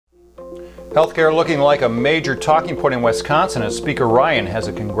Healthcare looking like a major talking point in Wisconsin as Speaker Ryan has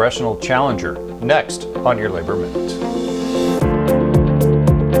a congressional challenger. Next on Your Labor Minute.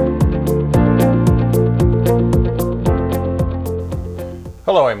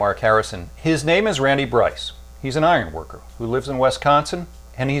 Hello, I'm Mark Harrison. His name is Randy Bryce. He's an iron worker who lives in Wisconsin,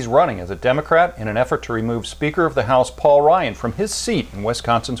 and he's running as a Democrat in an effort to remove Speaker of the House Paul Ryan from his seat in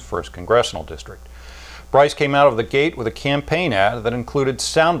Wisconsin's 1st Congressional District. Bryce came out of the gate with a campaign ad that included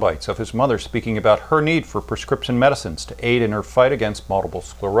sound bites of his mother speaking about her need for prescription medicines to aid in her fight against multiple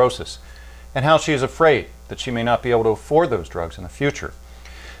sclerosis, and how she is afraid that she may not be able to afford those drugs in the future.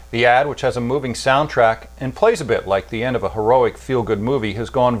 The ad, which has a moving soundtrack and plays a bit like the end of a heroic feel-good movie, has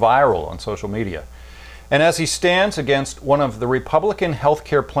gone viral on social media. And as he stands against one of the Republican health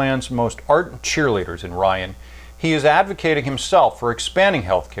care plan's most ardent cheerleaders in Ryan, he is advocating himself for expanding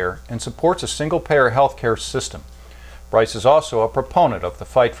health care and supports a single-payer health care system. Bryce is also a proponent of the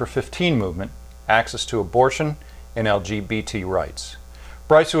Fight for 15 movement, access to abortion, and LGBT rights.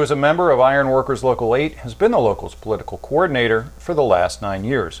 Bryce, who is a member of Iron Workers Local 8, has been the local's political coordinator for the last 9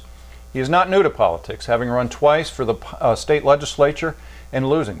 years. He is not new to politics, having run twice for the state legislature and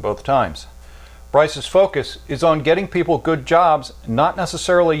losing both times. Bryce's focus is on getting people good jobs, not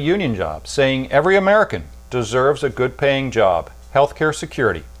necessarily union jobs, saying every American deserves a good-paying job, health care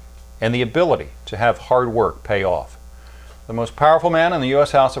security, and the ability to have hard work pay off. The most powerful man in the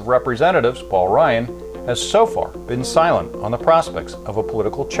U.S. House of Representatives, Paul Ryan, has so far been silent on the prospects of a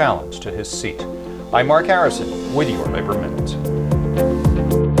political challenge to his seat. I'm Mark Harrison with Your Labor Minute.